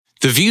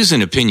The views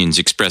and opinions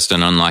expressed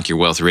on Unlock Your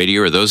Wealth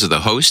Radio are those of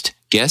the host,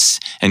 guests,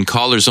 and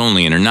callers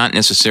only and are not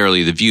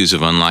necessarily the views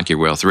of Unlock Your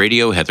Wealth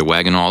Radio, Heather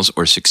Wagenhalsteaches,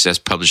 or Success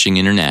Publishing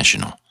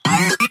International.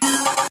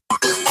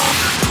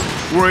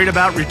 Worried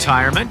about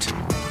retirement?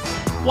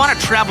 Want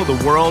to travel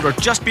the world or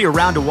just be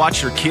around to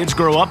watch your kids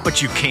grow up,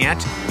 but you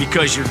can't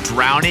because you're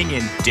drowning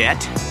in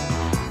debt?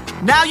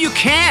 Now you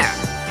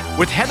can!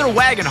 With Heather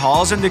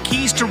Wagenhalsteaches and the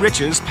Keys to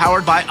Riches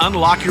powered by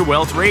Unlock Your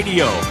Wealth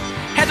Radio.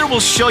 Heather will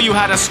show you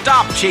how to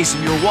stop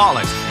chasing your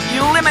wallet,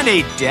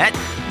 eliminate debt,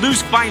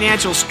 lose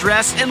financial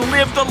stress, and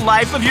live the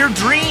life of your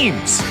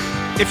dreams.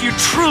 If you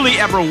truly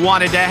ever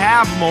wanted to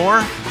have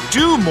more,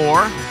 do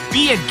more,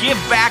 be and give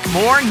back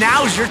more,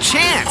 now's your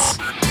chance.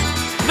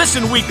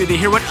 Listen weekly to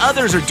hear what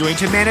others are doing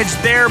to manage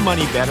their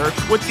money better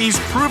with these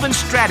proven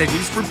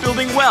strategies for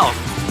building wealth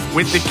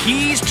with the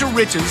Keys to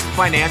Riches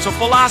financial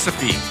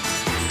philosophy.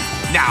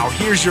 Now,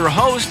 here's your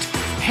host,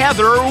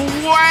 Heather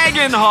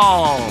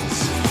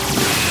Wagenhalsteaches.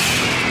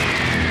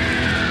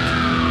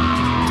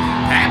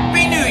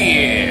 Happy New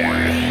Year!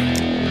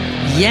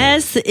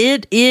 Yes,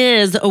 it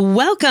is.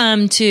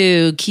 Welcome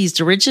to Keys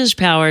to Riches,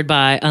 powered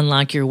by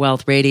Unlock Your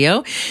Wealth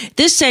Radio.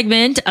 This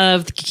segment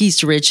of Keys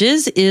to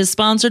Riches is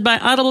sponsored by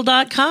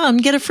Audible.com.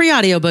 Get a free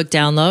audiobook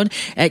download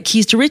at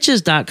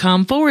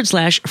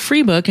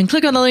keystoriches.com/free book and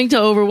click on the link to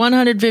over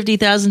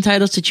 150,000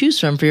 titles to choose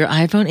from for your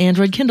iPhone,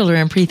 Android, Kindle, or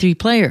MP3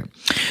 player.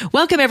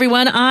 Welcome,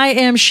 everyone. I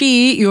am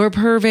your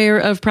purveyor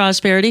of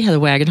prosperity, Heather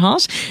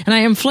Wagenhalsteaches, and I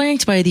am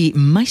flanked by the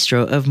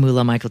maestro of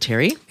Moolah, Michael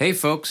Terry. Hey,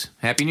 folks.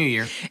 Happy New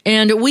Year.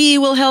 And we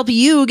will help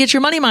you get your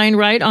money mind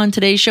right on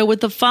today's show with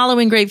the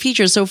following great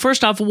features. So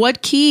first off,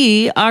 what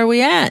key are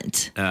we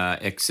at?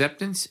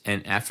 Acceptance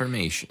and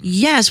affirmation.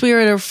 Yes, we are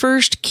at our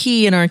first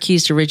key in our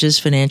Keys to Riches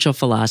financial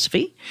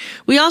philosophy.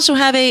 We also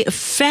have a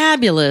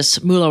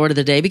fabulous Moolah Word of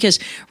the day because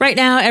right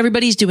now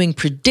everybody's doing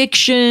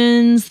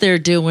predictions, they're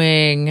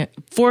doing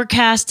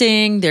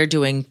forecasting, they're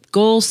doing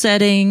goal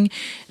setting,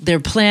 they're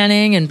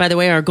planning. And by the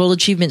way, our goal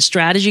achievement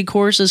strategy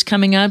course is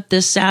coming up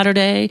this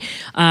Saturday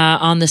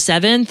on the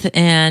 7th.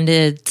 And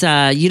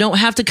you don't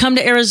have to come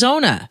to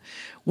Arizona.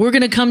 We're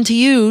going to come to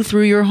you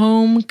through your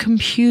home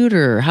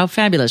computer. How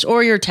fabulous.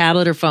 Or your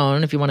tablet or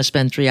phone if you want to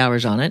spend 3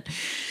 hours on it.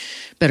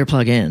 Better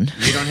plug in.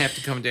 You don't have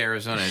to come to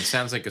Arizona. It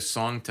sounds like a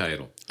song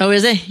title. Oh,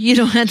 is it? You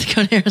don't have to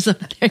come to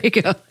Arizona. There you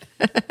go.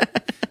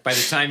 By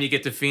the time you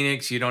get to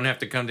Phoenix, you don't have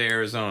to come to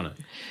Arizona.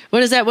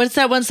 What is that? What's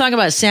that one song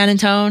about? San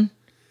Antonio?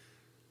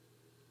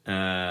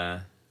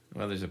 Well,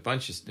 there's a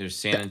bunch of... There's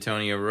San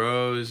Antonio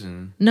Rose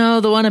and... No,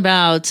 the one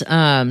about...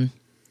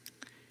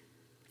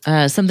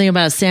 something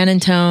about San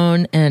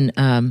Antonio and...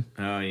 oh,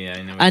 yeah,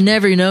 I know. I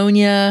Never Known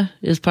Ya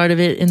is part of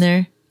it in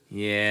there.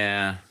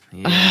 Yeah.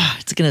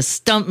 It's going to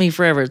stump me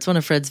forever. It's one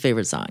of Fred's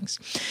favorite songs.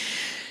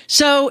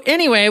 So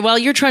anyway, while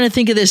you're trying to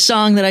think of this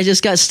song that I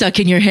just got stuck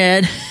in your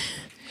head...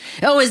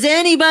 Oh, is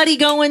anybody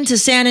going to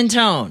San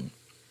Antonio?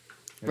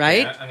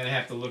 Right? Okay, I'm going to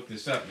have to look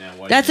this up now.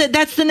 That's it.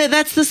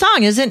 That's the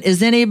song, isn't?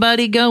 Is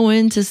anybody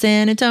going to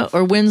San Antonio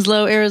or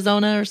Winslow,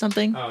 Arizona, or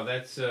something? Oh,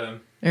 that's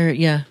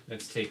yeah.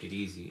 Let's Take It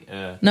Easy.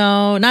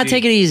 No, not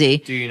Take It Easy.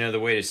 Do you know the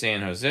way to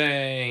San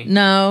Jose?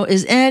 No.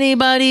 Is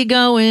anybody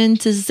going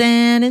to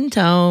San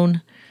Antonio?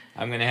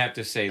 I'm going to have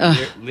to say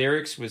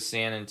lyrics with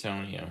San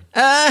Antonio.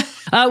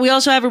 We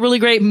also have a really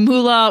great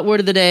Moolah Word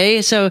of the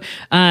day. So,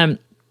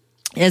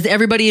 as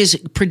everybody is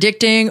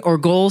predicting or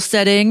goal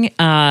setting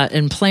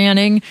and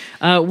planning,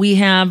 we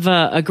have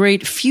a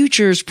great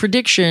futures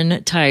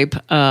prediction type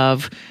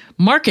of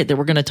market that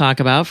we're going to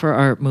talk about for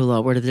our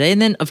Moolah Word of the day. And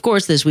then, of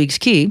course, this week's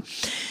key.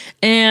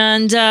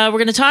 And we're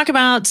going to talk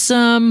about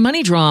some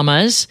money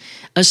dramas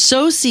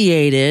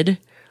associated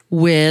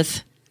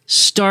with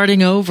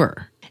starting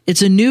over.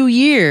 It's a new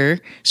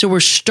year, so we're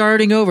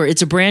starting over.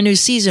 It's a brand new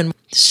season.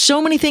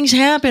 So many things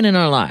happen in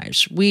our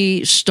lives.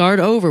 We start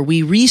over.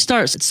 We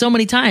restart so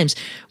many times.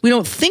 We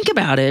don't think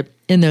about it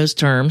in those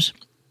terms,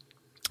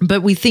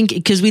 but we think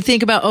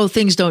about,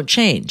 things don't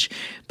change.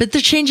 But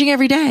they're changing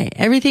every day.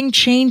 Everything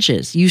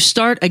changes. You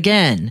start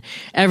again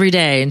every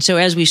day. And so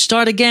as we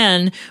start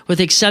again with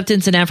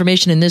acceptance and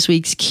affirmation in this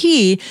week's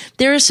key,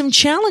 there are some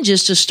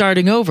challenges to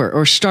starting over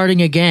or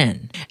starting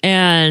again.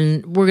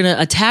 And we're going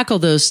to tackle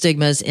those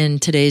stigmas in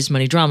today's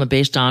money drama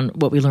based on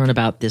what we learn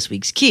about this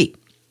week's key.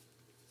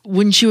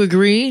 Wouldn't you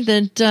agree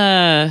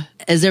that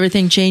as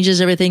everything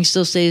changes, everything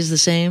still stays the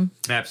same?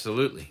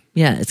 Absolutely.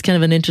 Yeah, it's kind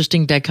of an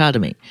interesting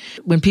dichotomy.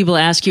 When people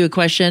ask you a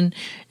question,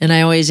 and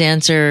I always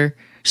answer,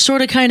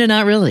 sort of, kind of,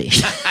 not really.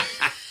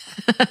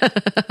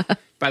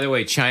 By the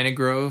way, China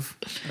Grove,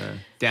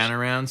 down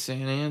around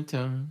San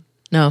Antonio.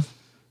 No.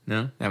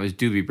 No? That was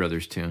Doobie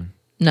Brothers' tune.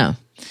 No.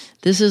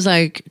 This is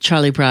like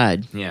Charlie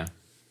Pride. Yeah.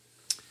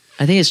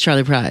 I think it's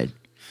Charlie Pride.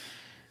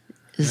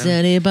 Is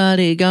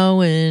anybody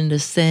going to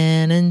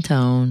San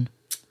Antonio?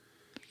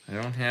 I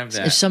don't have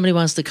that. If somebody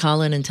wants to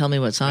call in and tell me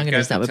what song it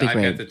is, that would be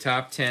great. I've got the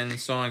top 10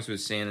 songs with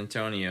San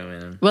Antonio in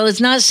them. Well,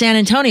 it's not San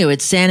Antonio,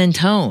 it's San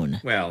Antone.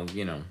 Well,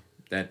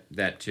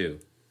 that too.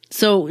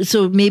 So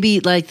maybe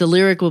like the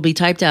lyric will be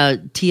typed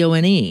out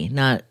Tone,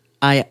 not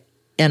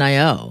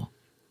INIO.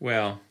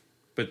 Well,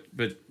 But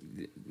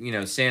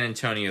San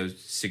Antonio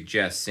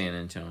suggests San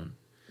Antonio.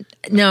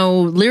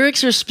 No,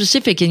 lyrics are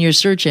specific in your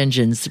search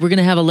engines. We're going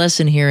to have a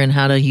lesson here in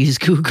how to use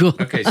Google.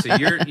 Okay, so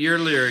your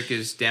lyric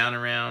is down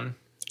around.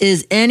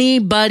 Is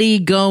anybody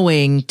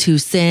going to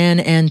San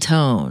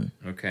Antone?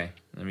 Okay,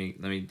 let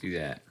me do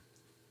that.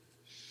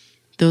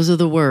 Those are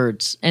the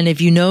words. And if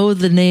you know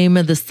the name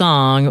of the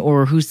song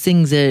or who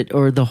sings it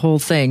or the whole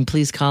thing,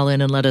 please call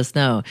in and let us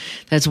know.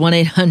 That's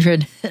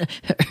 1-800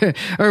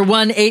 or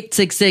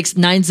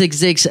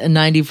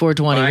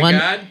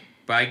 1-866-966-9420.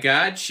 By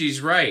God, she's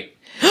right.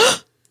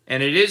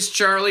 And it is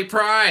Charlie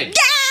Pride.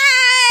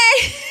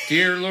 Yay!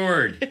 Dear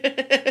Lord.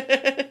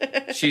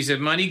 She's a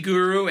money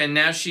guru, and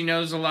now she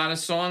knows a lot of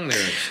song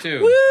lyrics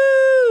too.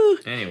 Woo!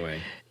 Anyway.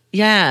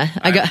 Yeah,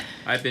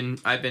 I've been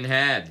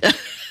had.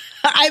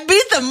 I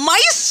beat the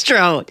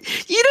maestro.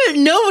 You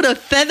don't know what a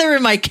feather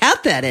in my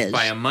cap that is.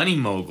 By a money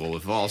mogul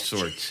of all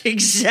sorts.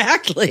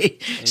 Exactly.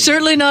 Anyway.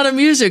 Certainly not a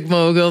music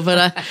mogul,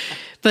 but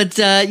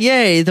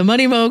yay, the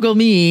money mogul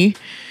me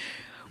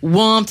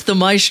whomped the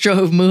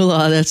maestro of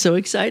Moolah. That's so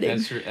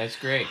exciting. That's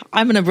great.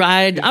 I'm gonna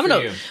ride.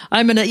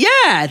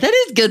 Yeah, that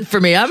is good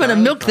for me. I'm gonna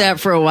milk that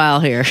for a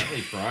while here.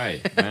 Charlie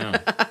Pride. Wow.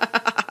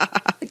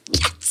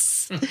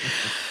 Yes.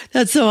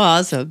 That's so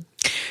awesome.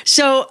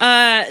 So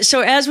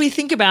as we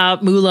think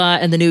about Moolah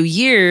and the new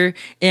year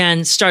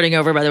and starting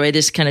over, by the way,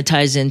 this kind of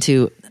ties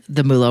into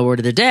the Moolah Word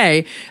of the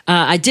Day.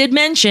 I did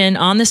mention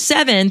on the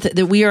 7th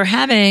that we are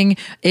having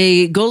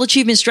a goal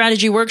achievement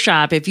strategy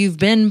workshop. If you've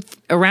been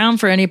around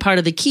for any part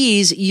of the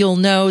Keys, you'll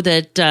know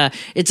that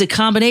it's a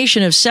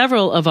combination of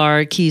several of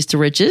our Keys to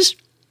Riches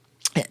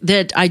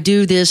that I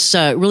do this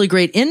really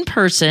great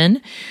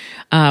in-person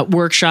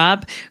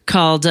workshop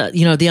called,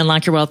 the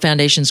Unlock Your Wealth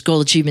Foundation's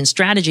Goal Achievement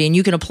Strategy. And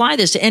you can apply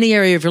this to any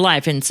area of your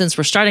life. And since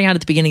we're starting out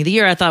at the beginning of the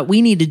year, I thought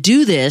we need to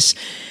do this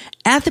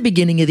at the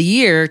beginning of the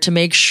year to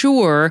make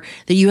sure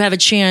that you have a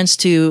chance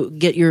to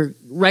get your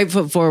right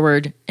foot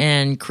forward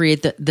and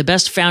create the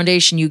best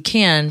foundation you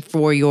can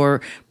for your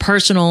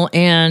personal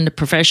and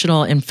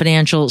professional and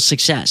financial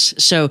success.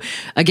 So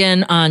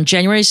again, on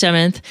January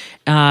 7th,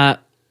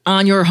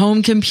 on your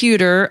home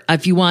computer,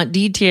 if you want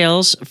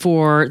details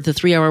for the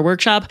 3-hour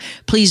workshop,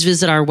 please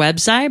visit our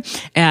website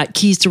at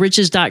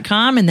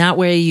keys-to-riches.com. And that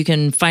way you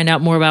can find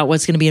out more about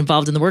what's going to be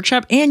involved in the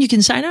workshop and you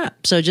can sign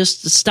up. So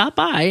just stop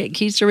by at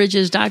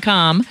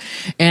keys-to-riches.com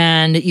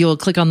and you'll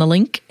click on the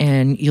link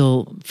and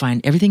you'll find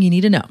everything you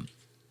need to know.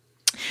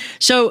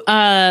 So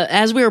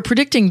as we were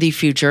predicting the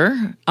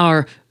future,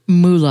 our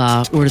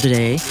Moolah Word of the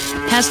Day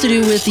has to do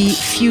with the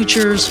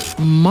futures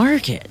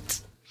market.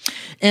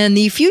 And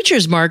the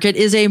futures market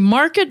is a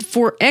market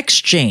for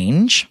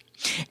exchange,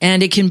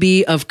 and it can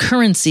be of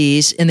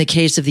currencies in the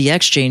case of the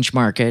exchange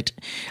market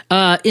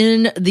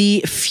in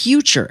the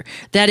future.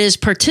 That is,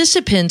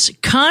 participants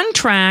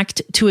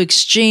contract to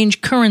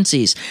exchange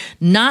currencies,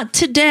 not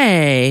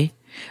today,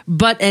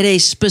 but at a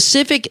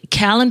specific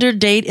calendar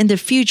date in the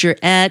future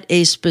at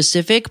a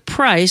specific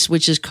price,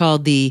 which is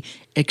called the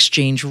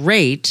exchange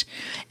rate,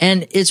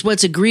 and it's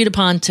what's agreed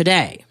upon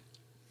today.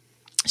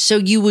 So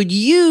you would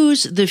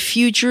use the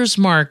futures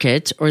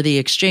market or the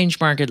exchange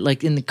market,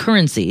 like in the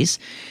currencies,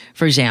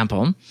 for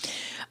example,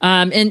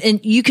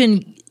 and you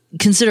can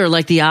consider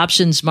like the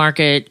options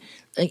market,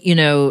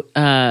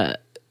 for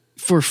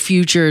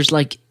futures,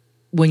 like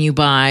when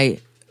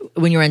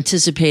you're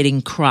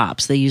anticipating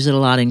crops, they use it a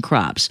lot in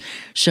crops.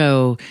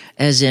 So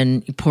as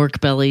in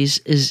pork bellies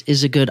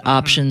is a good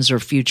options or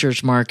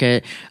futures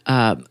market.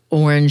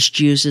 Orange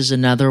juice is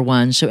another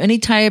one. So any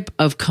type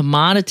of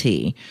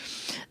commodity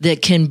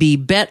that can be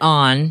bet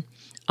on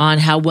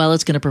how well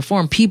it's going to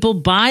perform. People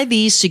buy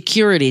these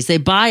securities. They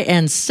buy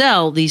and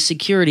sell these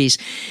securities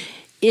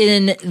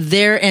in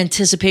their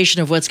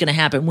anticipation of what's going to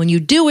happen. When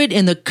you do it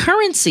in the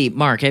currency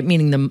market,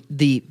 meaning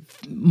the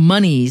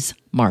monies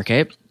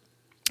market,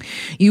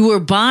 you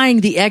are buying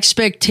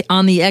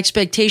on the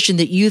expectation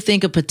that you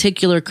think a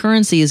particular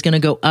currency is going to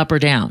go up or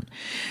down.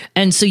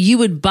 And so you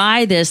would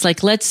buy this,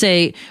 like let's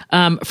say,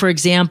 for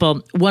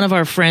example, one of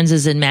our friends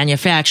is in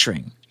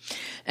manufacturing.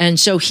 And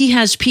so he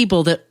has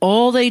people that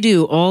all they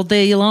do all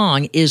day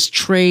long is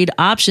trade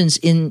options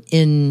in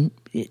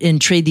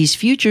trade these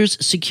futures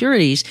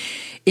securities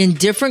in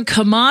different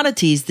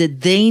commodities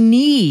that they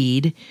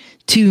need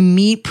to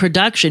meet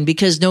production.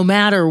 Because no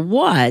matter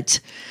what,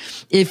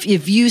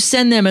 if you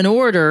send them an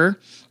order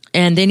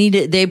and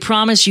they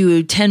promise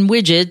you 10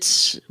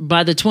 widgets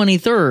by the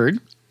 23rd,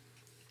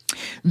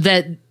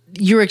 that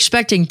you're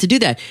expecting to do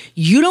that.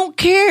 You don't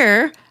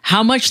care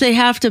how much they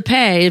have to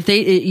pay. If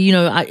they,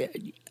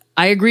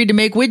 I agreed to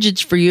make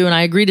widgets for you and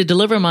I agreed to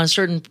deliver them on a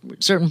certain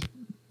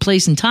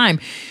place and time.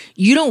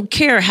 You don't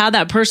care how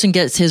that person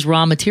gets his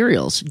raw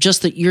materials,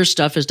 just that your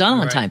stuff is done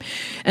on time.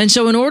 And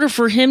so in order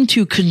for him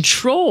to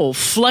control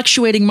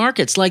fluctuating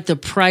markets like the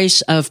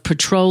price of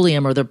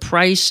petroleum or the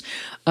price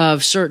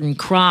of certain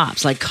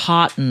crops like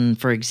cotton,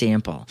 for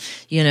example,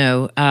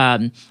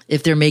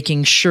 if they're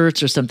making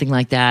shirts or something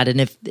like that,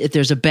 and if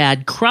there's a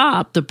bad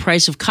crop, the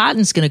price of cotton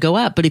is going to go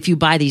up. But if you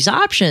buy these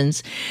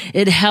options,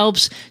 it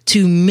helps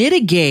to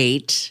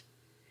mitigate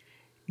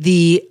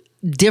the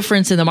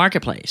difference in the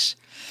marketplace.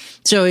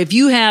 So if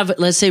you have,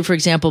 let's say, for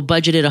example,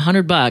 budgeted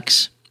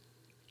 $100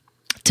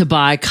 to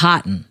buy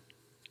cotton,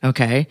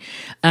 okay,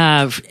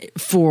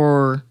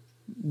 for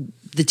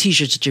the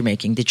t-shirts that you're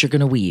making, that you're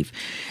going to weave.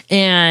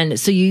 And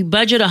so you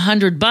budget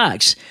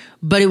 $100,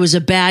 but it was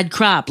a bad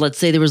crop. Let's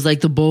say there was like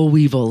the boll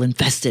weevil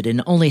infested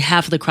and only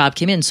half of the crop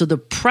came in. So the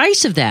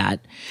price of that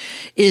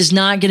is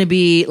not going to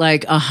be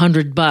like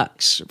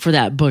 $100 for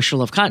that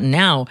bushel of cotton.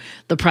 Now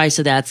the price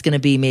of that's going to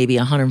be maybe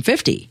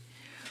 $150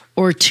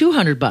 or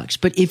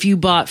 $200. But if you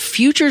bought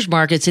futures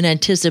markets in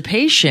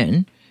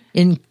anticipation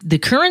in the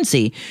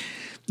currency,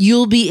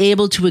 you'll be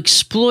able to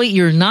exploit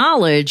your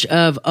knowledge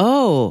of,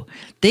 oh,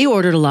 they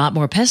ordered a lot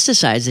more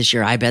pesticides this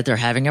year. I bet they're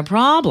having a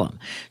problem.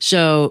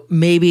 So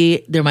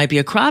maybe there might be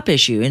a crop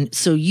issue. And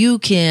so you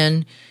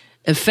can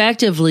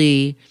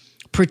effectively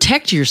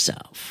protect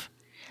yourself.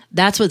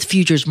 That's what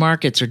futures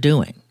markets are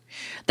doing.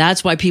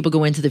 That's why people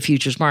go into the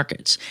futures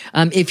markets.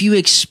 If you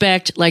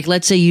expect, like,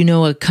 let's say, you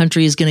know, a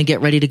country is going to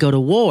get ready to go to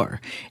war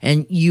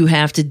and you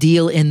have to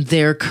deal in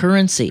their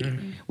currency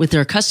with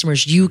their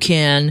customers, you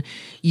can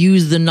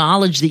use the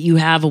knowledge that you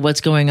have of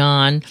what's going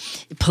on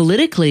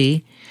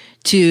politically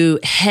to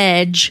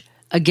hedge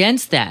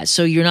against that.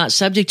 So you're not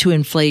subject to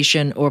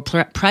inflation or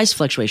price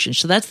fluctuations.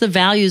 So that's the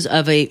values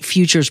of a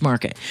futures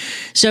market.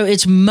 So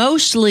it's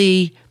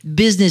mostly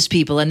business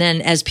people. And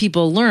then as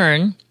people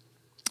learn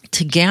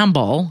to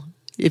gamble,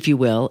 if you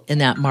will, in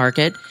that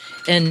market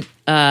and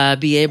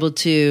be able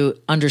to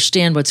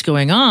understand what's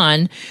going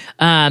on,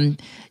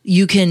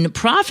 you can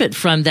profit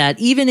from that,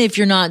 even if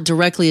you're not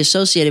directly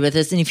associated with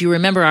this. And if you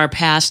remember our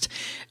past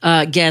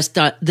guest,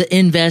 the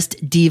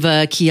Invest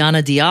Diva,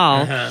 Kiana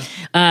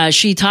Dial,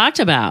 she talked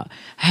about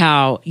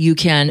how you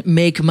can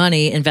make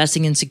money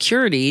investing in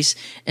securities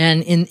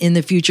and in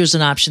the futures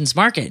and options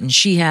market. And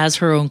she has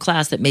her own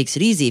class that makes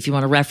it easy. If you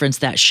want to reference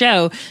that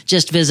show,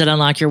 just visit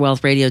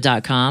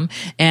unlockyourwealthradio.com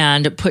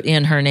and put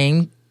in her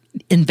name,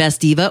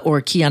 Invest Diva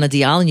or Kiana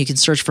Dial, and you can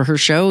search for her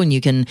show and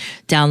you can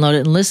download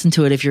it and listen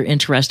to it if you're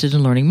interested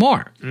in learning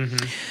more.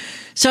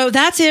 So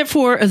that's it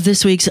for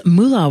this week's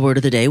Moolah Word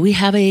of the Day. We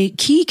have a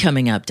key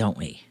coming up, don't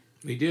we?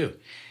 We do.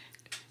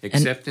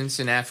 Acceptance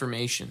and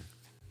affirmation.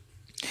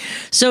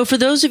 So for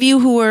those of you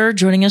who are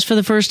joining us for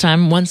the first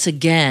time, once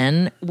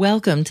again,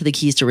 welcome to the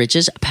Keys to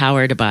Riches,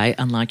 powered by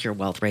Unlock Your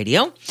Wealth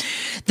Radio.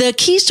 The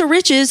Keys to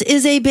Riches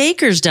is a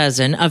baker's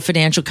dozen of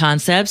financial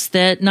concepts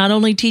that not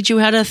only teach you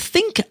how to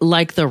think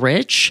like the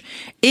rich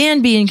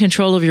and be in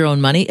control of your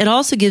own money, it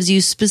also gives you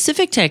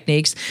specific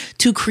techniques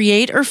to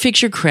create or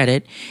fix your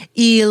credit,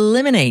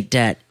 eliminate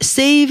debt,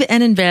 save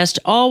and invest,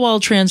 all while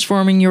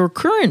transforming your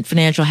current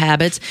financial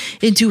habits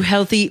into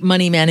healthy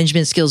money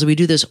management skills. We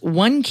do this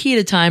one key at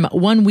a time,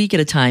 1 week at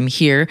a time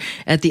here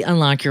at the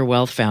Unlock Your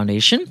Wealth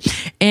Foundation.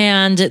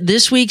 And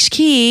this week's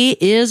key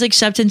is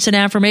acceptance and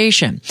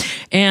affirmation.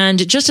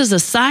 And just as a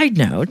side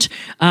note,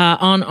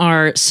 on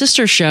our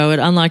sister show at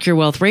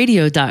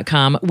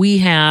unlockyourwealthradio.com, we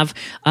have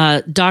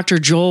Dr.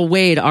 Joel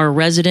Wade, our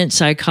resident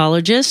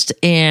psychologist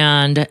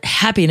and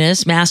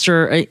happiness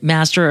master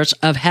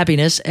of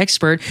happiness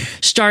expert,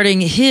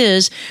 starting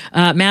his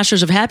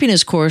Masters of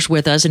Happiness course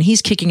with us. And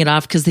he's kicking it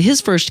off because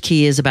his first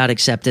key is about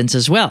acceptance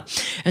as well.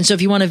 And so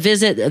if you want to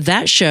visit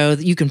that show,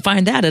 you can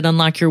find that at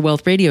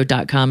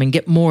unlockyourwealthradio.com and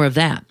get more of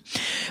that.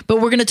 But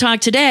we're going to talk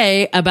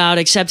today about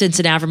acceptance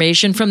and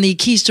affirmation from the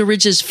Keys to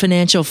Riches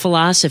financial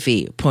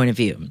philosophy point of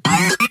view.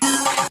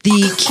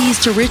 The Keys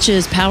to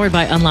Riches, powered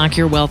by Unlock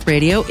Your Wealth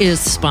Radio, is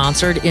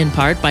sponsored in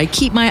part by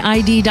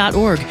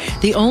KeepMyID.org,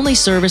 the only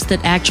service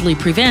that actually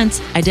prevents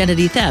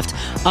identity theft.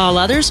 All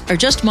others are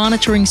just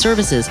monitoring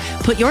services.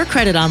 Put your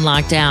credit on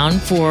lockdown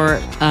for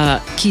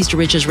Keys to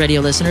Riches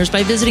radio listeners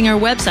by visiting our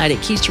website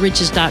at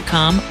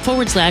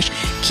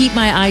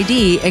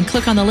keystoriches.com/KeepMyID and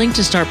click on the link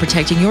to start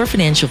protecting your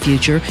financial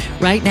future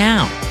right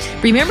now.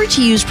 Remember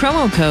to use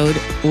promo code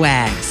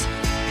WAGS.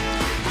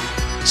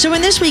 So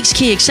in this week's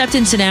key,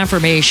 acceptance and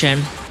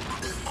affirmation,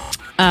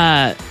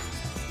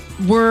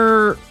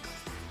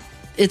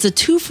 it's a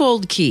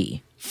twofold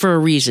key for a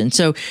reason.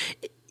 So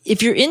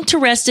if you're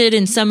interested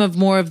in some of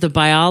more of the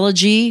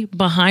biology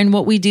behind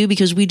what we do,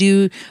 because we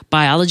do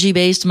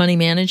biology-based money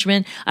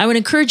management, I would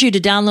encourage you to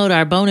download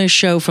our bonus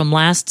show from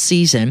last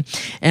season,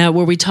 where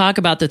we talk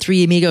about the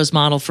Three Amigos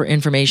model for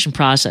information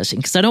processing,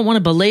 because I don't want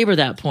to belabor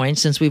that point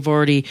since we've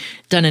already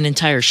done an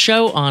entire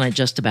show on it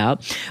just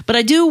about. But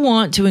I do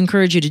want to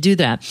encourage you to do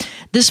that.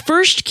 This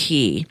first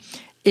key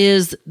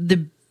is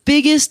the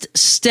biggest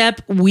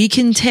step we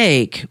can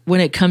take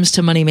when it comes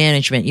to money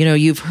management. You know,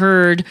 you've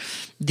heard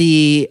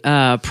the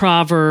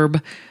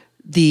proverb,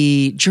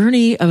 the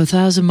journey of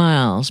 1,000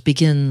 miles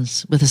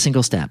begins with a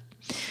single step.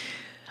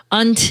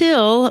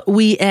 Until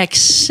we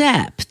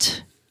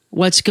accept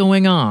what's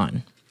going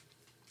on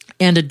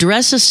and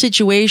address a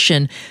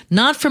situation,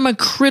 not from a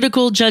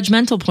critical,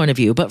 judgmental point of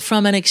view, but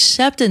from an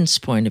acceptance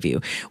point of view,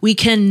 we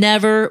can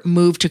never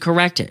move to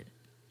correct it.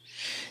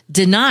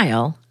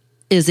 Denial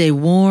is a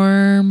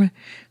warm,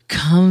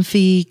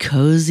 comfy,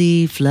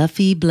 cozy,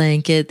 fluffy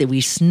blanket that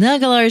we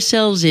snuggle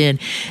ourselves in,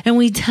 and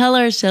we tell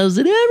ourselves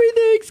that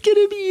everything's going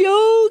to be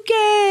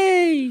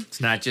okay.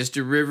 It's not just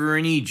a river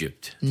in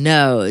Egypt.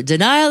 No,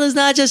 denial is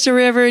not just a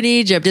river in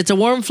Egypt. It's a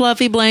warm,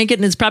 fluffy blanket,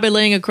 and it's probably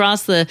laying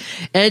across the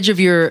edge of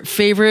your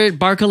favorite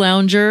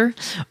Barcalounger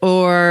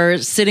or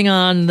sitting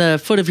on the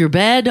foot of your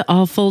bed,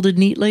 all folded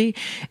neatly.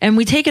 And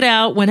we take it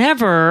out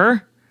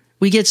whenever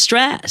we get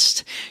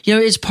stressed.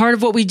 It's part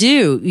of what we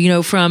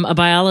do. From a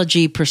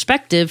biology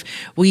perspective,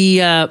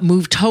 we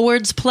move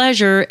towards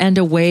pleasure and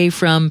away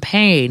from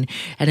pain.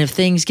 And if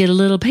things get a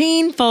little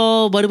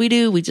painful, what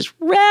do? We just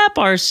wrap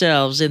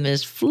ourselves in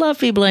this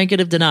fluffy blanket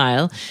of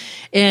denial,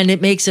 and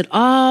it makes it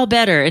all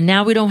better. And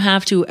now we don't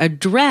have to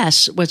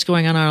address what's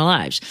going on in our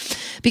lives.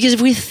 Because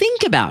if we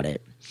think about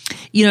it,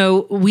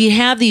 we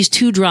have these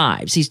two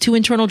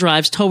internal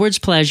drives towards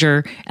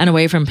pleasure and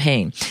away from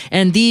pain.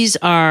 And these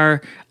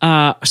are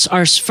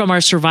from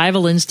our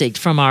survival instinct,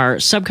 from our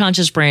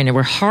subconscious brain, and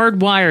we're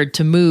hardwired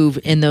to move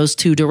in those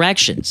two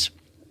directions.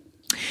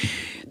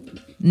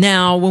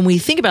 Now, when we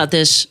think about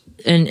this,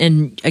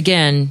 and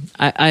again,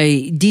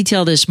 I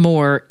detail this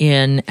more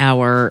in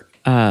our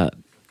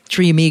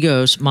Three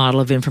Amigos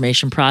model of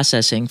information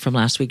processing from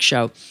last week's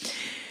show,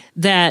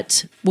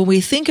 that when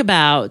we think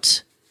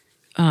about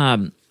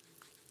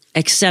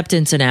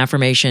acceptance and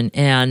affirmation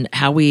and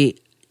how we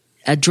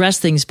address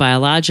things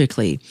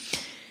biologically,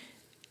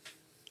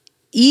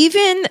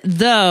 even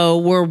though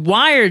we're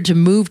wired to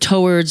move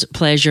towards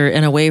pleasure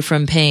and away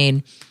from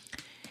pain,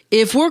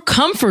 if we're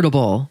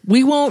comfortable,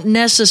 we won't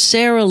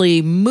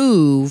necessarily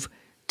move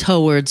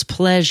towards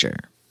pleasure.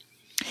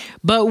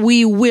 But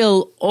we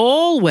will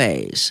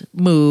always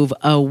move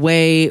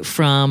away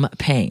from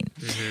pain.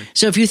 Mm-hmm.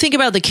 So if you think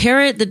about the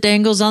carrot that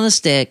dangles on the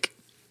stick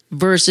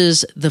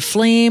versus the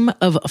flame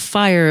of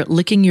fire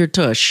licking your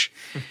tush,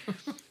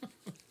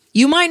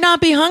 you might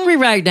not be hungry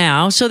right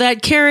now, so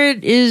that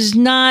carrot is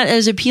not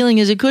as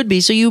appealing as it could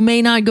be, so you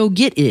may not go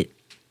get it.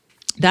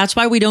 That's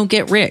why we don't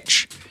get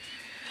rich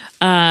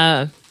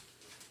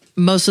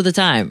most of the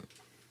time.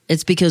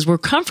 It's because we're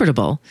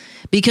comfortable,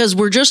 because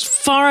we're just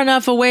far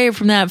enough away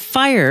from that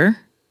fire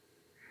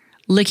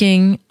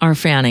licking our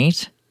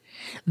fannies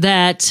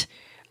that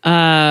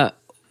we're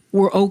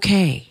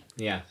okay.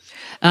 Yeah.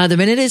 The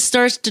minute it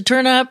starts to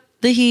turn up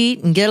the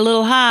heat and get a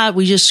little hot,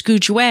 we just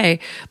scooch away.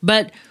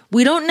 But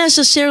we don't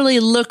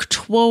necessarily look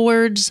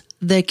towards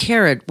the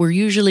carrot. We're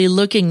usually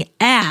looking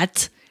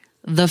at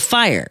the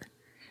fire,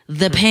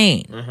 the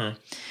pain. Mm-hmm.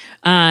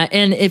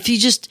 And if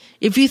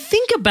you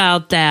think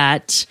about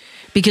that,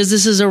 because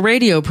this is a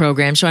radio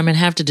program, so I'm going to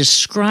have to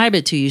describe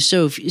it to you.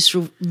 So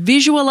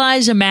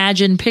visualize,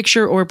 imagine,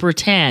 picture, or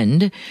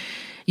pretend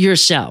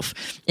yourself.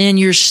 And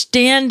you're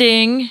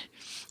standing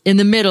in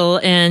the middle,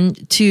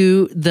 and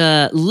to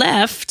the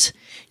left,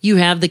 you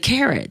have the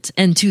carrot,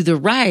 and to the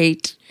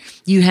right,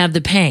 you have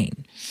the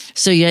pain.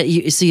 So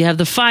you have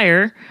the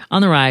fire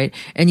on the right,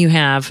 and you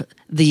have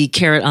the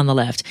carrot on the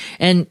left.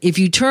 And if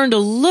you turn to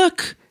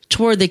look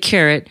toward the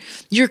carrot,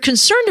 you're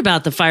concerned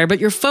about the fire, but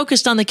you're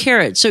focused on the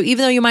carrot. So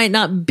even though you might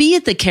not be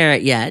at the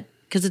carrot yet,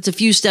 because it's a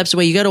few steps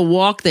away, you got to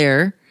walk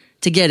there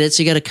to get it.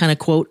 So you got to kind of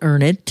quote,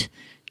 earn it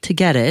to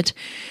get it.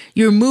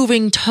 You're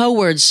moving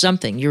towards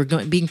something. You're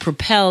being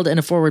propelled in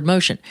a forward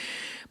motion.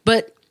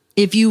 But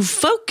if you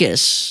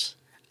focus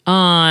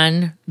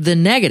on the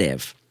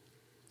negative,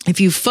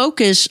 if you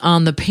focus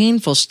on the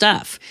painful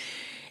stuff,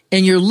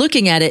 and you're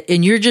looking at it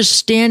and you're just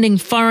standing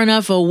far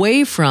enough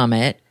away from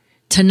it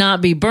to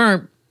not be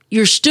burnt,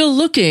 you're still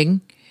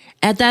looking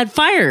at that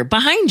fire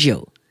behind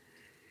you.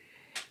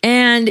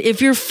 And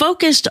if you're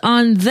focused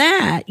on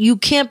that, you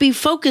can't be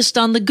focused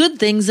on the good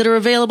things that are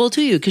available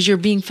to you because you're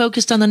being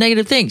focused on the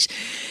negative things.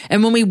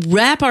 And when we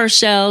wrap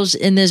ourselves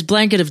in this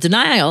blanket of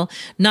denial,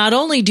 not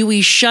only do we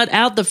shut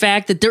out the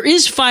fact that there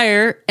is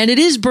fire and it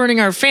is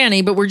burning our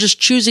fanny, but we're just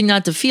choosing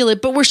not to feel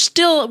it, but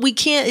we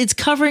can't, it's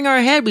covering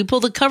our head. We pull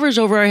the covers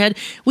over our head.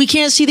 We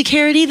can't see the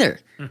carrot either.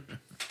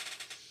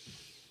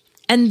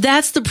 And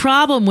that's the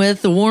problem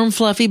with the warm,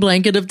 fluffy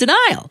blanket of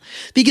denial,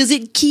 because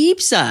it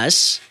keeps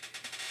us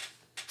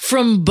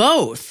from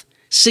both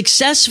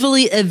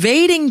successfully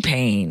evading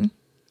pain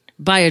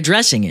by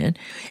addressing it,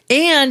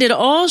 and it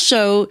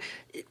also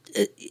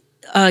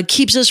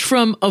keeps us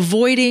from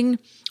avoiding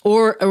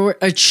or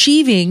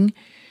achieving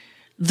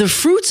the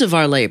fruits of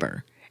our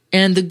labor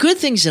and the good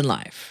things in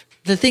life,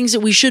 the things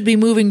that we should be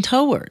moving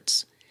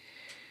towards.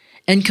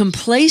 And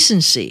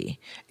complacency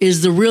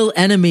is the real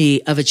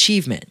enemy of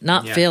achievement,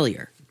 not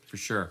failure. For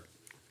sure.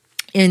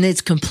 And it's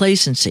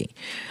complacency.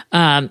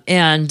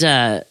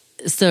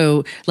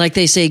 So like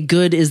they say,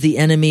 good is the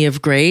enemy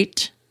of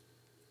great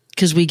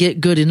because we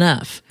get good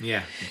enough.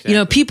 Yeah.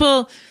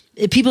 Exactly.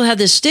 People have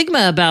this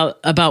stigma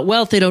about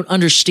wealth. They don't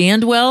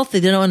understand wealth. They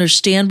don't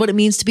understand what it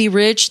means to be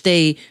rich.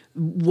 They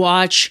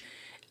watch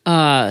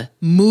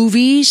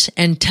movies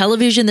and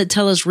television that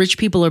tell us rich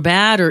people are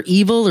bad or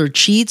evil or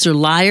cheats or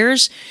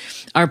liars.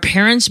 Our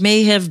parents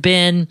may have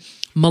been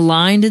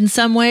maligned in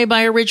some way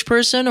by a rich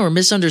person or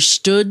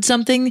misunderstood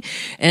something.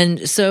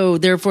 And so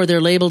therefore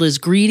they're labeled as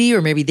greedy,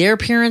 or maybe their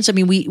parents. I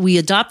mean, we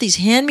adopt these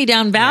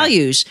hand-me-down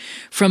values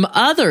from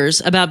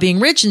others about being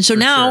rich. And so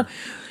now,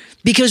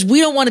 because we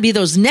don't want to be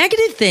those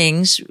negative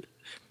things,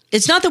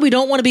 it's not that we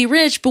don't want to be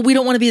rich, but we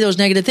don't want to be those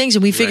negative things.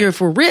 And we figure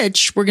if we're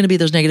rich, we're going to be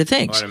those negative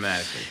things.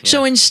 Automatically. Yeah.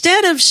 So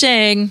instead of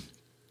saying,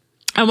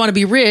 I want to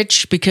be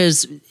rich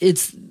because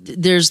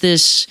there's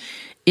this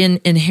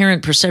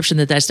inherent perception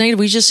that that's negative,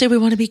 we just say we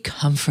want to be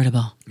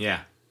comfortable.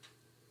 Yeah.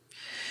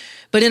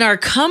 But in our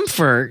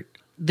comfort,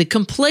 the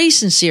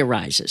complacency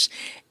arises.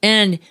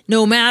 And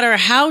no matter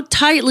how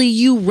tightly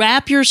you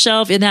wrap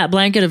yourself in that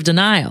blanket of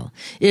denial,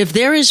 if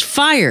there is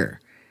fire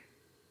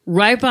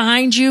right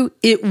behind you,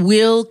 it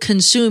will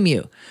consume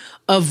you.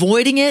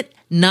 Avoiding it,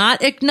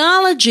 not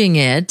acknowledging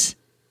it,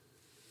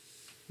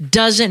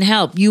 doesn't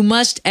help. You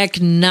must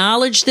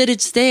acknowledge that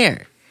it's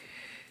there.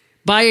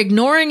 By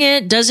ignoring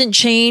it doesn't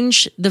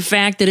change the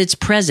fact that it's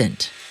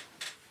present.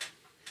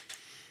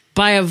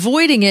 By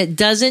avoiding it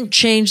doesn't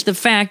change the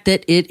fact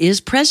that it is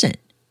present.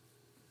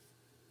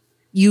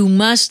 You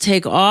must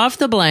take off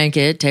the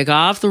blanket, take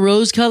off the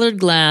rose-colored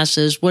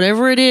glasses,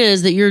 whatever it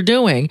is that you're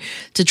doing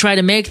to try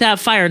to make that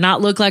fire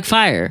not look like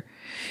fire.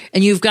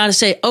 And you've got to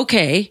say,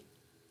 okay,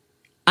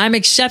 I'm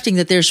accepting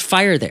that there's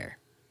fire there.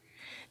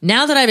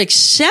 Now that I've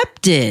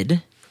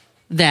accepted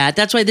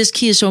that's why this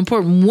key is so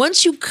important.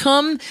 Once you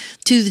come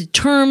to the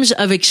terms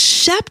of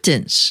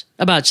acceptance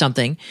about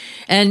something,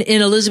 and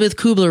in Elizabeth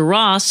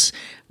Kubler-Ross'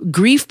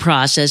 grief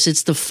process,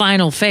 it's the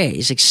final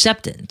phase,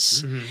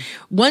 acceptance. Mm-hmm.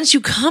 Once you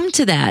come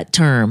to that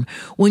term,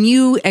 when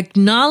you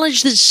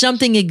acknowledge that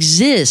something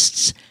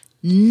exists,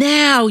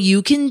 now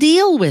you can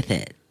deal with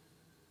it.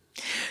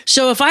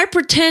 So if I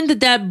pretend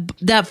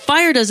that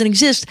fire doesn't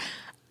exist,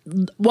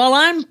 while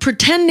I'm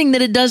pretending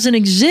that it doesn't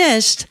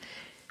exist,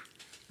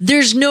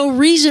 there's no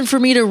reason for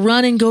me to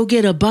run and go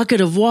get a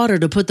bucket of water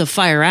to put the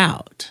fire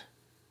out.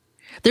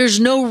 There's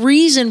no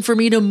reason for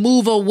me to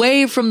move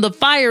away from the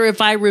fire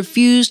if I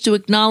refuse to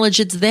acknowledge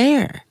it's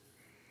there.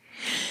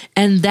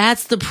 And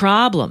that's the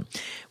problem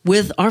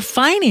with our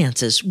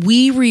finances.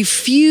 We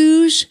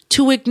refuse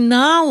to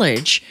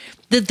acknowledge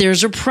that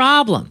there's a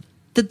problem,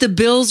 that the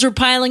bills are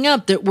piling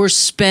up, that we're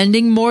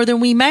spending more than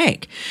we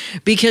make,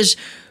 because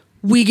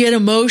we get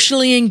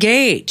emotionally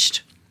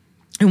engaged.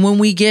 And when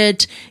we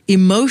get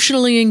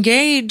emotionally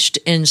engaged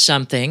in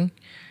something,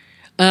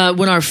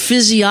 when our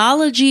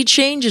physiology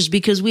changes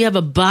because we have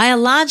a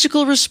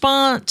biological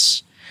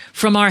response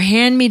from our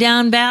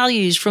hand-me-down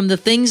values, from the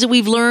things that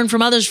we've learned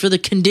from others, for the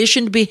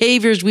conditioned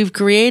behaviors we've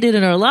created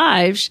in our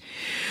lives,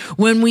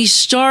 when we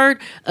start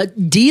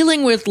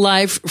dealing with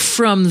life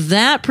from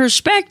that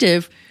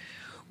perspective,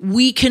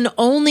 we can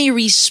only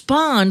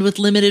respond with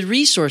limited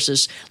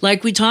resources.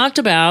 Like we talked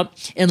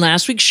about in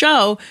last week's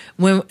show,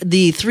 when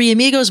the Three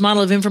Amigos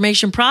model of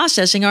information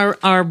processing,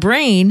 our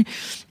brain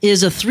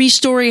is a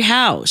 3-story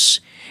house.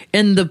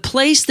 And the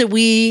place that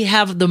we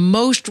have the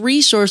most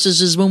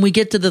resources is when we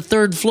get to the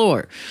 3rd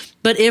floor.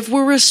 But if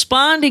we're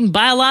responding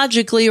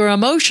biologically or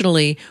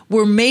emotionally,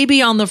 we're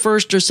maybe on the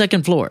 1st or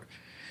 2nd floor.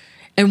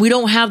 And we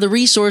don't have the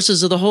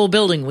resources of the whole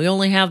building. We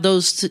only have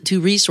those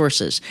 2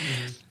 resources.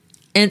 Mm-hmm.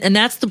 And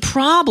that's the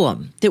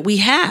problem that we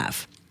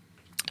have.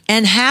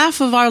 And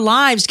half of our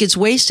lives gets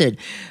wasted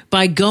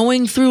by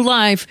going through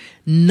life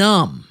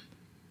numb.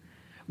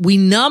 We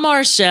numb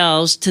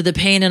ourselves to the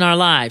pain in our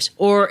lives,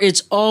 or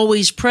it's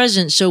always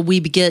present, so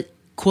we get,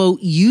 quote,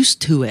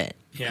 used to it,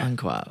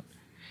 unquote.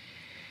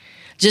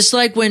 Just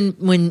like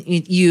when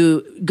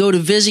you go to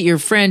visit your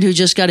friend who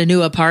just got a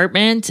new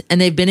apartment and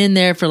they've been in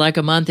there for like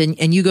a month,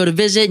 and you go to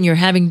visit and you're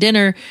having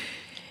dinner,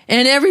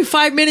 and every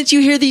 5 minutes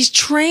you hear these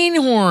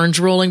train horns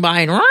rolling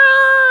by,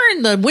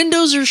 and the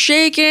windows are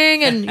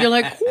shaking, and you're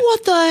like,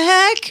 what the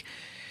heck?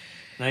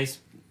 Nice.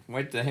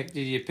 What the heck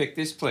did you pick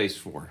this place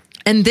for?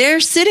 And they're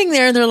sitting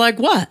there, and they're like,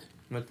 what?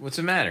 What's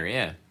the matter?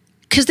 Yeah.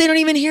 Because they don't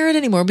even hear it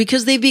anymore,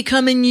 because they've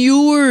become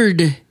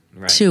inured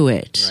to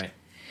it. Right.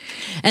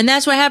 And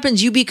that's what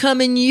happens. You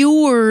become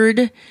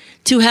inured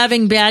to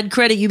having bad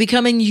credit. You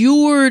become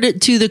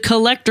inured to the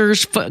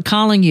collectors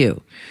calling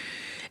you.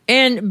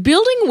 And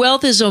building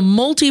wealth is a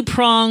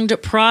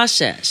multi-pronged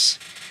process.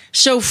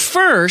 So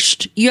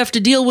first, you have to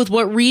deal with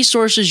what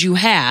resources you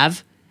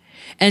have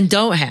and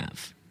don't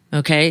have.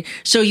 Okay?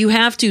 So you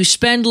have to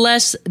spend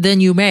less than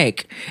you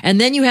make.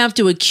 And then you have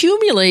to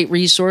accumulate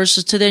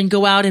resources to then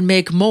go out and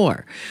make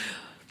more.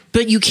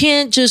 But you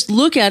can't just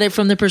look at it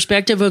from the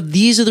perspective of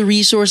these are the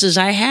resources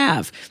I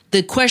have.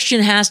 The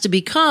question has to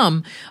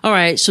become, all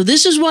right, so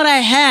this is what I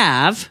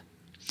have.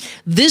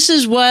 This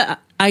is what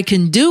I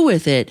can do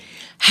with it.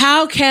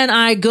 How can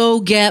I go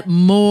get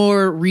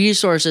more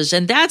resources?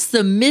 And that's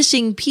the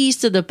missing piece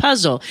to the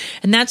puzzle.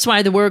 And that's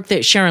why the work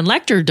that Sharon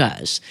Lechter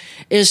does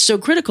is so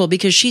critical,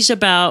 because she's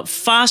about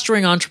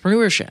fostering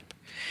entrepreneurship.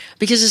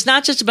 Because it's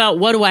not just about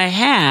what do I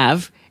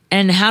have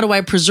and how do I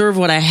preserve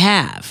what I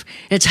have.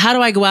 It's how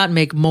do I go out and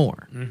make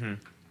more? Mm-hmm.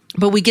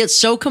 But we get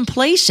so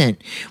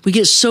complacent. We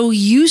get so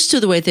used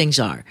to the way things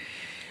are.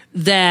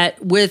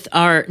 that with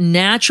our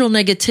natural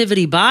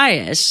negativity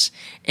bias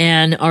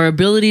and our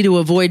ability to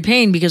avoid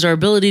pain, because our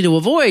ability to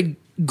avoid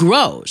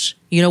grows.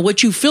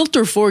 What you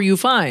filter for, you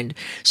find.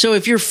 So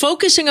if you're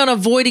focusing on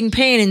avoiding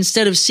pain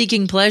instead of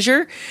seeking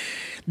pleasure,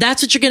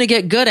 that's what you're going to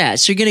get good at.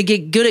 So you're going to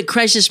get good at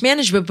crisis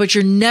management, but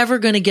you're never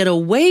going to get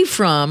away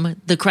from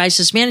the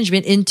crisis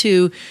management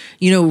into,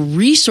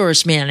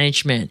 resource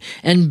management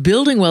and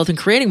building wealth and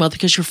creating wealth,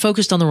 because you're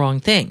focused on the wrong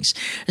things.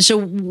 And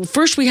so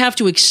first we have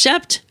to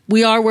accept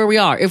we are where we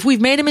are. If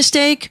we've made a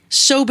mistake,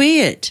 so be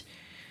it.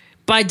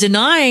 By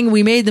denying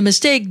we made the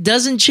mistake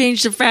doesn't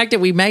change the fact that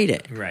we made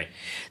it. Right.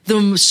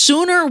 The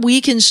sooner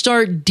we can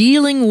start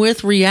dealing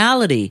with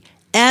reality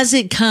as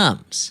it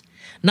comes,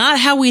 not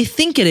how we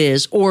think it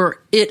is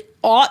or it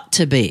ought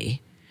to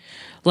be.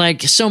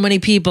 Like so many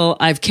people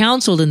I've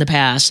counseled in the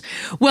past,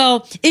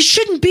 well, it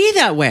shouldn't be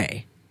that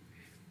way.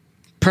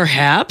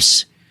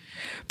 Perhaps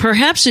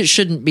it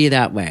shouldn't be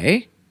that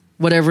way,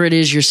 whatever it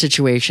is your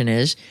situation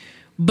is,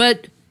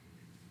 but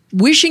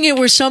wishing it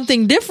were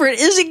something different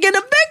isn't going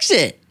to fix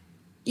it.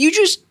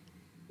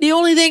 The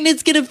only thing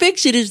that's going to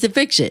fix it is to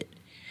fix it.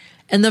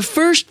 And the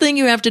first thing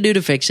you have to do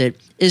to fix it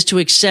is to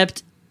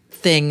accept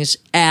things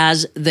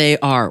as they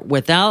are,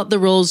 without the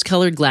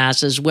rose-colored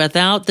glasses,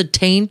 without the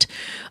taint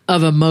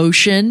of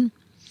emotion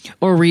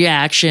or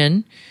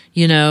reaction,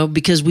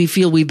 because we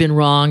feel we've been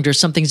wronged or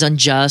something's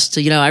unjust.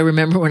 I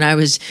remember when I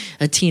was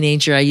a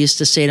teenager, I used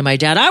to say to my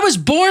dad, I was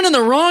born in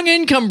the wrong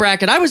income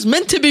bracket. I was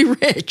meant to be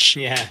rich.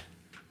 Yeah.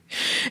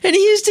 And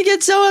he used to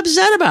get so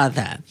upset about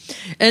that.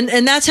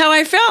 And that's how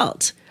I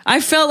felt. I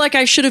felt like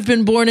I should have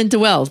been born into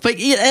wealth. But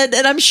and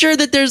I'm sure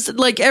that there's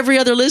like every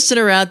other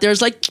listener out there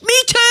is like, me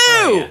too.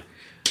 Oh, yeah.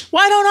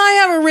 Why don't I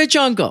have a rich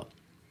uncle?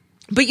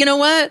 But you know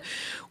what?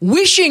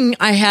 Wishing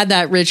I had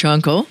that rich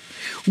uncle,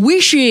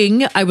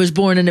 wishing I was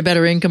born in a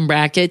better income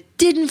bracket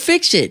didn't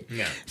fix it.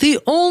 Yeah. The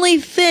only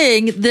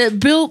thing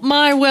that built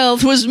my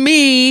wealth was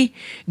me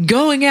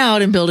going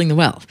out and building the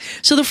wealth.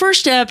 So the first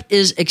step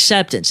is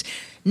acceptance.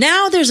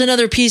 Now there's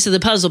another piece of the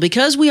puzzle.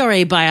 Because we are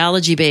a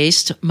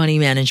biology-based money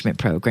management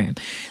program,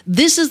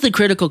 this is the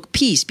critical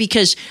piece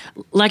because,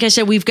 like I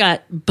said, we've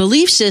got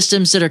belief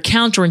systems that are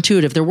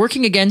counterintuitive. They're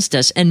working against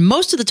us. And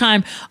most of the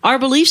time, our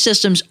belief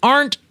systems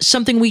aren't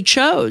something we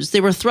chose. They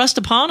were thrust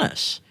upon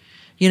us.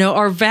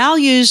 Our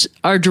values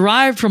are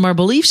derived from our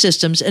belief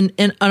systems, and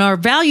our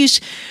values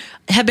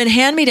have been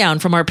hand-me-down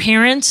from our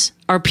parents,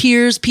 our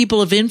peers,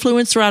 people of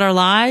influence throughout our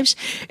lives.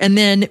 And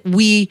then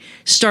we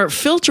start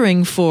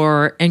filtering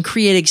for and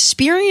create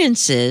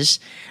experiences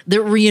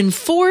that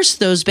reinforce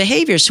those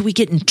behaviors. So we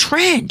get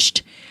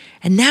entrenched.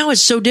 And now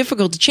it's so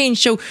difficult to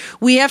change. So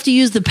we have to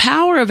use the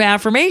power of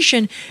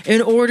affirmation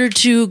in order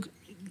to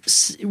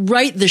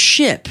right the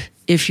ship,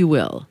 if you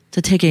will,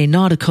 to take a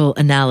nautical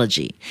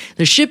analogy.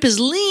 The ship is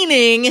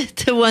leaning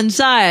to one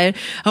side.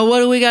 And what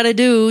do we got to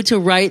do to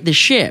right the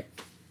ship?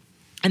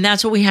 And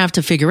that's what we have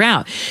to figure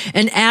out.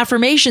 And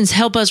affirmations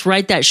help us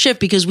right that ship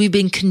because we've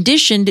been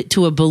conditioned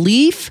to a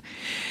belief,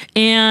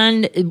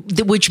 and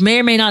which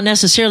may or may not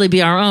necessarily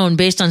be our own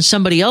based on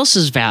somebody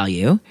else's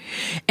value.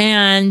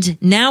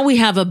 And now we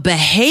have a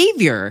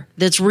behavior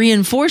that's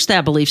reinforced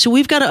that belief. So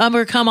we've got to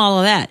overcome all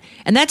of that.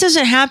 And that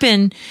doesn't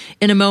happen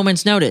in a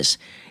moment's notice.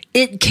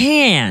 It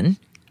can.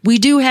 We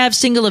do have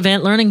single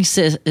event learning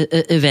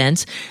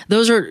events.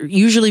 Those are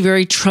usually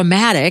very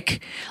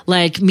traumatic,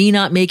 like me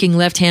not making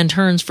left-hand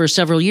turns for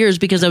several years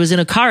because I was in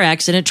a car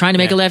accident trying to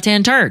make a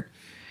left-hand turn.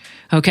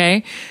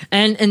 Okay?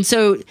 And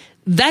so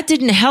that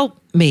didn't help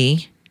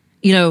me.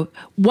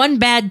 One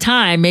bad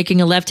time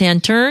making a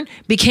left-hand turn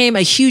became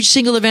a huge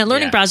single event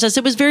learning process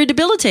that was very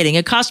debilitating.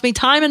 It cost me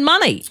time and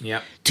money.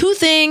 Yep. Two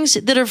things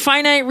that are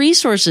finite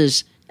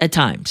resources at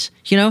times.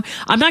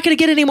 I'm not going to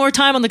get any more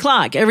time on the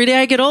clock. Every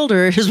day I get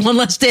older is one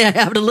less day I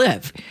have to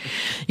live.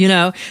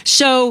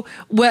 So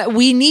what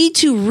we need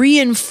to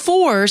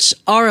reinforce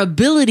our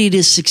ability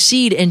to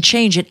succeed and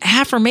change, and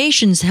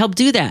affirmations help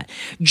do that.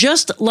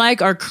 Just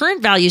like our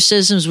current value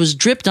systems was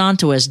dripped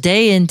onto us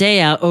day in, day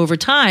out over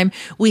time,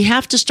 we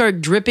have to start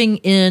dripping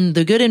in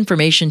the good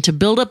information to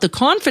build up the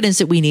confidence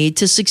that we need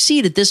to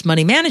succeed at this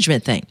money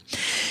management thing.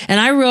 And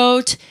I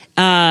wrote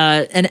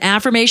an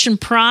affirmation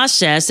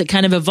process that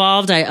kind of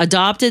evolved. I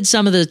adopted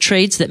some of the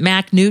traits that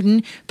Mac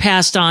Newton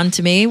passed on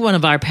to me, one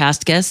of our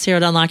past guests here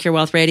at Unlock Your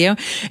Wealth Radio.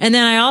 And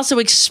then I also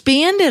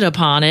expanded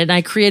upon it, and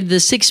I created the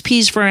 6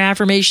 P's for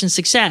affirmation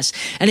success.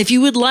 And if you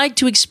would like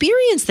to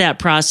experience that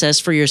process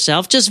for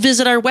yourself, just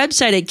visit our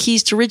website at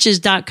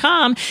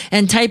keystoriches.com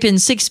and type in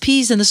 6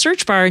 P's in the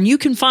search bar, and you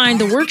can find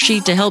the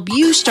worksheet to help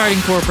you start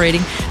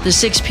incorporating the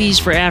 6 P's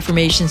for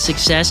affirmation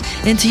success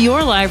into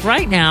your life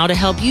right now to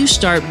help you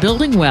start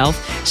building wealth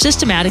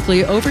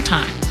systematically over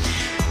time.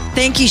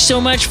 Thank you so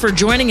much for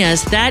joining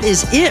us. That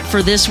is it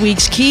for this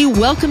week's Key.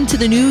 Welcome to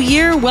the new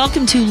year.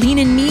 Welcome to Lean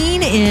and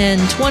Mean in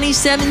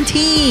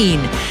 2017.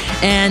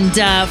 And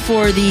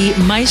for the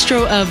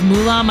maestro of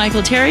Moolah,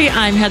 Michael Terry,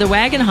 I'm Heather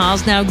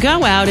Wagenhalsteaches. Now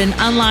go out and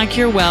unlock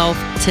your wealth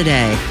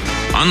today.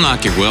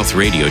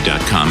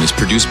 UnlockYourWealthRadio.com is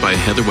produced by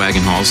Heather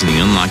Wagenhalsteaches and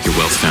the Unlock Your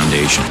Wealth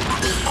Foundation.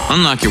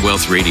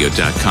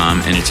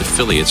 UnlockYourWealthRadio.com and its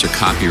affiliates are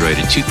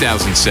copyrighted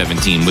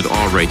 2017 with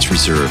all rights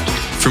reserved.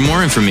 For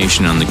more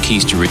information on the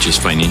Keys to Riches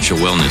Financial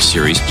Wellness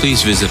series,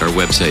 please visit our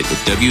website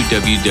at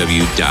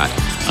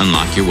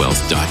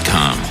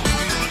www.unlockyourwealth.com.